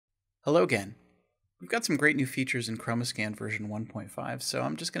Hello again. We've got some great new features in QromaScan version 1.5, so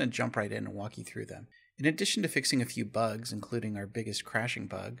I'm just going to jump right in and walk you through them. In addition to fixing a few bugs, including our biggest crashing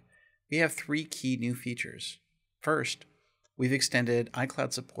bug, we have three key new features. First, we've extended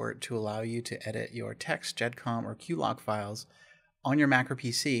iCloud support to allow you to edit your text, GEDCOM, or QLock files on your Mac or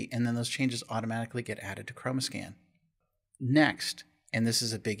PC, and then those changes automatically get added to QromaScan. Next, and this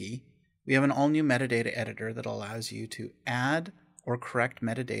is a biggie, we have an all-new metadata editor that allows you to add or correct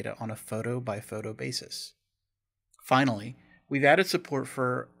metadata on a photo-by-photo basis. Finally, we've added support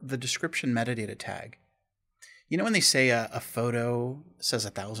for the description metadata tag. You know when they say a photo says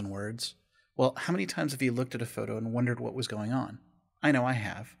 1,000 words? Well, how many times have you looked at a photo and wondered what was going on? I know I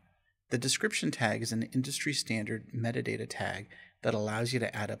have. The description tag is an industry-standard metadata tag that allows you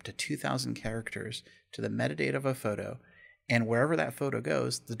to add up to 2,000 characters to the metadata of a photo, and wherever that photo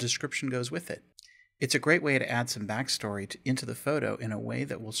goes, the description goes with it. It's a great way to add some backstory into the photo in a way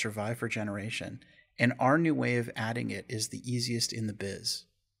that will survive for generation, and our new way of adding it is the easiest in the biz.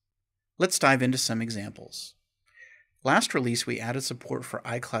 Let's dive into some examples. Last release, we added support for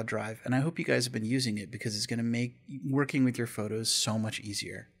iCloud Drive, and I hope you guys have been using it because it's going to make working with your photos so much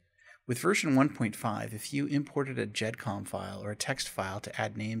easier. With version 1.5, if you imported a GEDCOM file or a text file to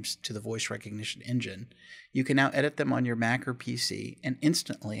add names to the voice recognition engine, you can now edit them on your Mac or PC and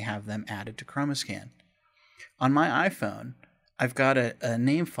instantly have them added to QromaScan. On my iPhone, I've got a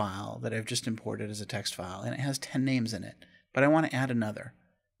name file that I've just imported as a text file, and it has 10 names in it, but I want to add another.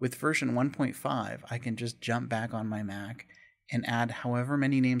 With version 1.5, I can just jump back on my Mac and add however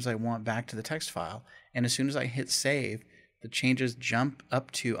many names I want back to the text file, and as soon as I hit save, the changes jump up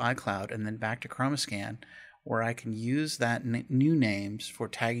to iCloud and then back to QromaScan, where I can use that new names for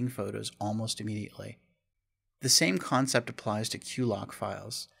tagging photos almost immediately. The same concept applies to QLock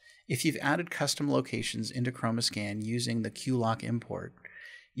files. If you've added custom locations into QromaScan using the QLock import,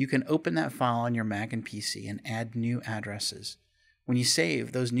 you can open that file on your Mac and PC and add new addresses. When you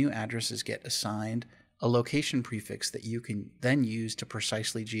save, those new addresses get assigned a location prefix that you can then use to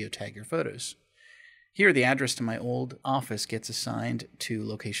precisely geotag your photos. Here, the address to my old office gets assigned to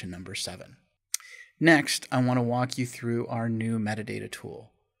location number 7. Next, I want to walk you through our new metadata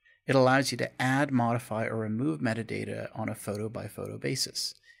tool. It allows you to add, modify, or remove metadata on a photo-by-photo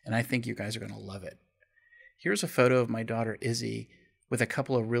basis, and I think you guys are going to love it. Here's a photo of my daughter Izzy with a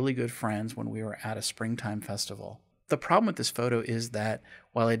couple of really good friends when we were at a springtime festival. The problem with this photo is that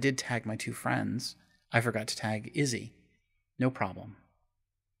while I did tag my two friends, I forgot to tag Izzy. No problem.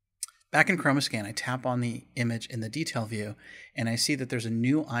 Back in QromaScan, I tap on the image in the detail view, and I see that there's a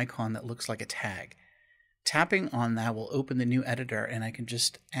new icon that looks like a tag. Tapping on that will open the new editor, and I can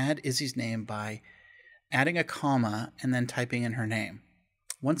just add Izzy's name by adding a comma and then typing in her name.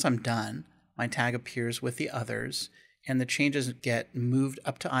 Once I'm done, my tag appears with the others, and the changes get moved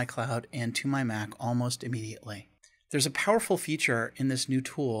up to iCloud and to my Mac almost immediately. There's a powerful feature in this new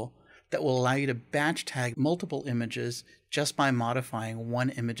tool that will allow you to batch tag multiple images just by modifying one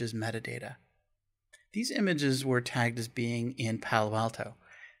image's metadata. These images were tagged as being in Palo Alto.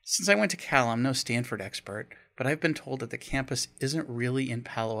 Since I went to Cal, I'm no Stanford expert, but I've been told that the campus isn't really in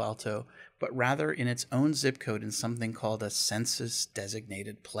Palo Alto, but rather in its own zip code in something called a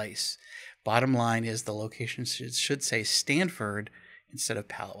census-designated place. Bottom line is the location should say Stanford instead of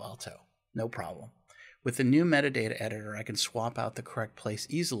Palo Alto. No problem. With the new metadata editor, I can swap out the correct place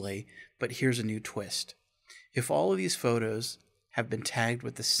easily, but here's a new twist. If all of these photos have been tagged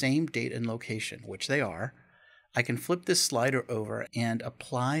with the same date and location, which they are, I can flip this slider over and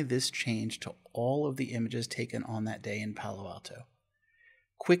apply this change to all of the images taken on that day in Palo Alto.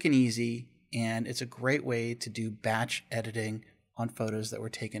 Quick and easy, and it's a great way to do batch editing on photos that were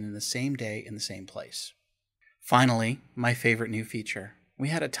taken in the same day in the same place. Finally, my favorite new feature. We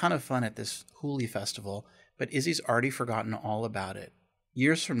had a ton of fun at this Huli festival, but Izzy's already forgotten all about it.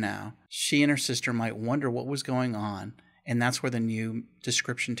 Years from now, she and her sister might wonder what was going on, and that's where the new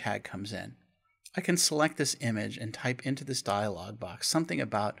description tag comes in. I can select this image and type into this dialog box something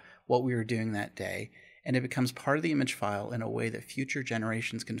about what we were doing that day, and it becomes part of the image file in a way that future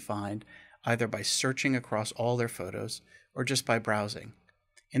generations can find either by searching across all their photos or just by browsing.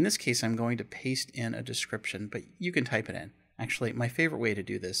 In this case, I'm going to paste in a description, but you can type it in. Actually, my favorite way to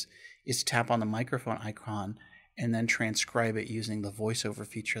do this is to tap on the microphone icon and then transcribe it using the voiceover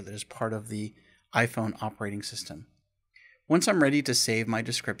feature that is part of the iPhone operating system. Once I'm ready to save my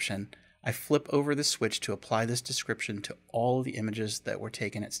description, I flip over the switch to apply this description to all of the images that were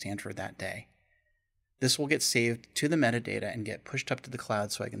taken at Stanford that day. This will get saved to the metadata and get pushed up to the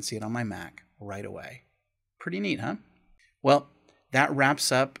cloud so I can see it on my Mac right away. Pretty neat, huh? Well, that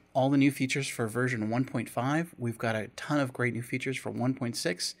wraps up all the new features for version 1.5. We've got a ton of great new features for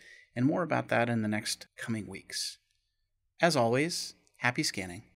 1.6. and more about that in the next coming weeks. As always, happy scanning.